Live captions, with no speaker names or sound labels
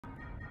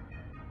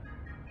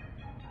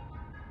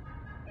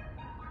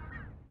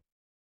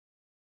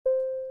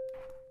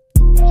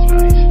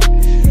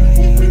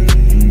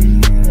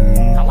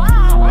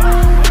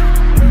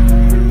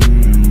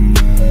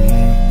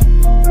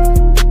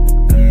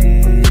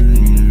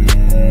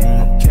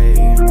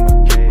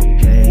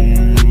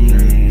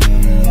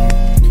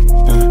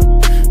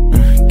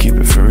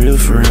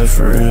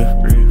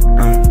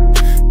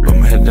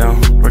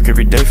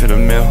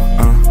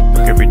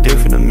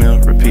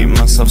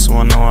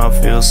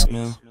feels.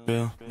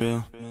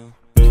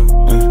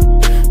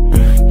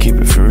 Keep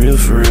it for real,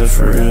 for real,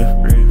 for real.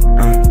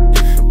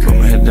 Put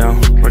my head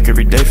down, work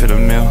every day for the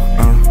meal.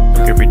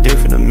 Work every day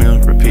for the meal.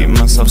 Repeat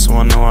myself so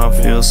I know how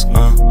it feels.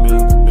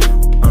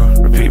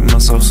 Repeat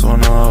myself so I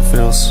know how it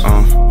feels.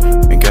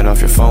 And get off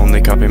your phone,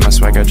 they copy my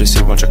swag, I just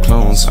see a bunch of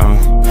clones.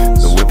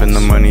 The whip and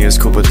the money is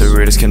cool, but the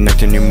rate is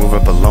connecting, you move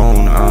up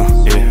alone.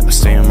 Yeah, I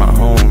stay in my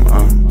home.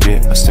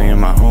 Yeah, I stay in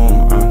my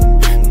home.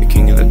 The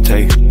king of the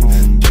tape,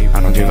 I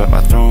don't give up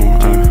my throne.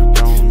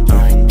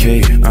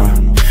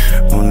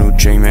 Who knew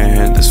J-Man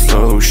had this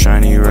flow?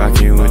 Shiny,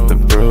 rocky with the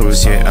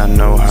bros. Yeah, I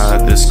know how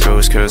this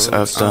goes, cause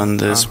I've done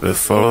this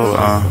before.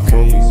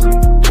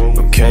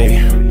 Okay,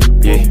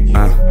 yeah,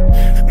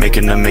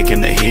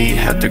 making the heat.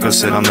 Have to go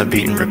sit on the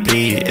beat and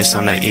repeat. It's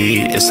time to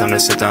eat, it's time to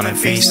sit down and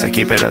feast. I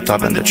keep it up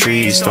top in the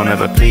trees, don't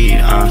ever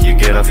plead. You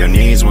get off your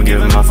knees, won't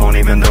give him my phone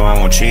even though I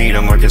won't cheat.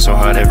 I'm working so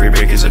hard, every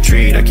break is a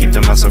treat. I keep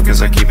to myself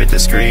cause I keep it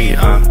discreet.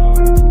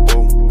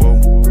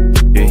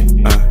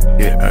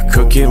 Yeah, I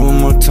cook it one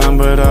more time,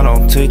 but I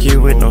don't take it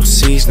with no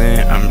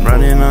seasoning. I'm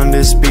running on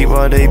this beat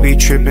while they be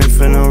tripping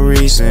for no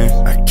reason.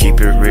 I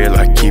keep it real,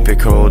 I keep it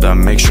cold, I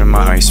make sure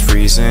my ice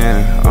freezing.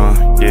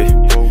 Yeah,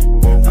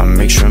 I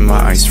make sure my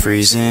ice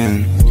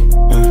freezing.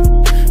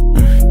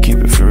 Keep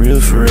it for real,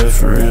 for real,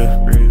 for real.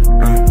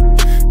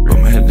 Put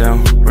my head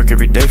down, work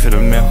every day for the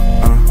meal.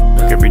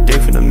 Work every day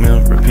for the meal.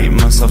 Repeat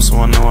myself so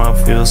I know how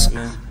it feels.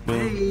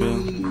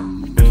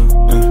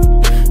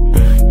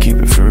 Keep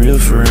it for real,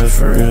 for real,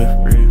 for real.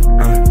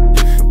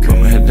 Put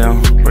my head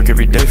down, work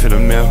every day for the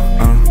meal.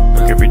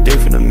 Work every day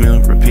for the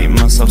meal. Repeat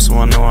myself so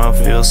I know how it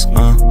feels.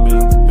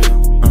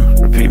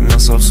 Repeat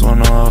myself so I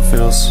know how it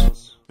feels.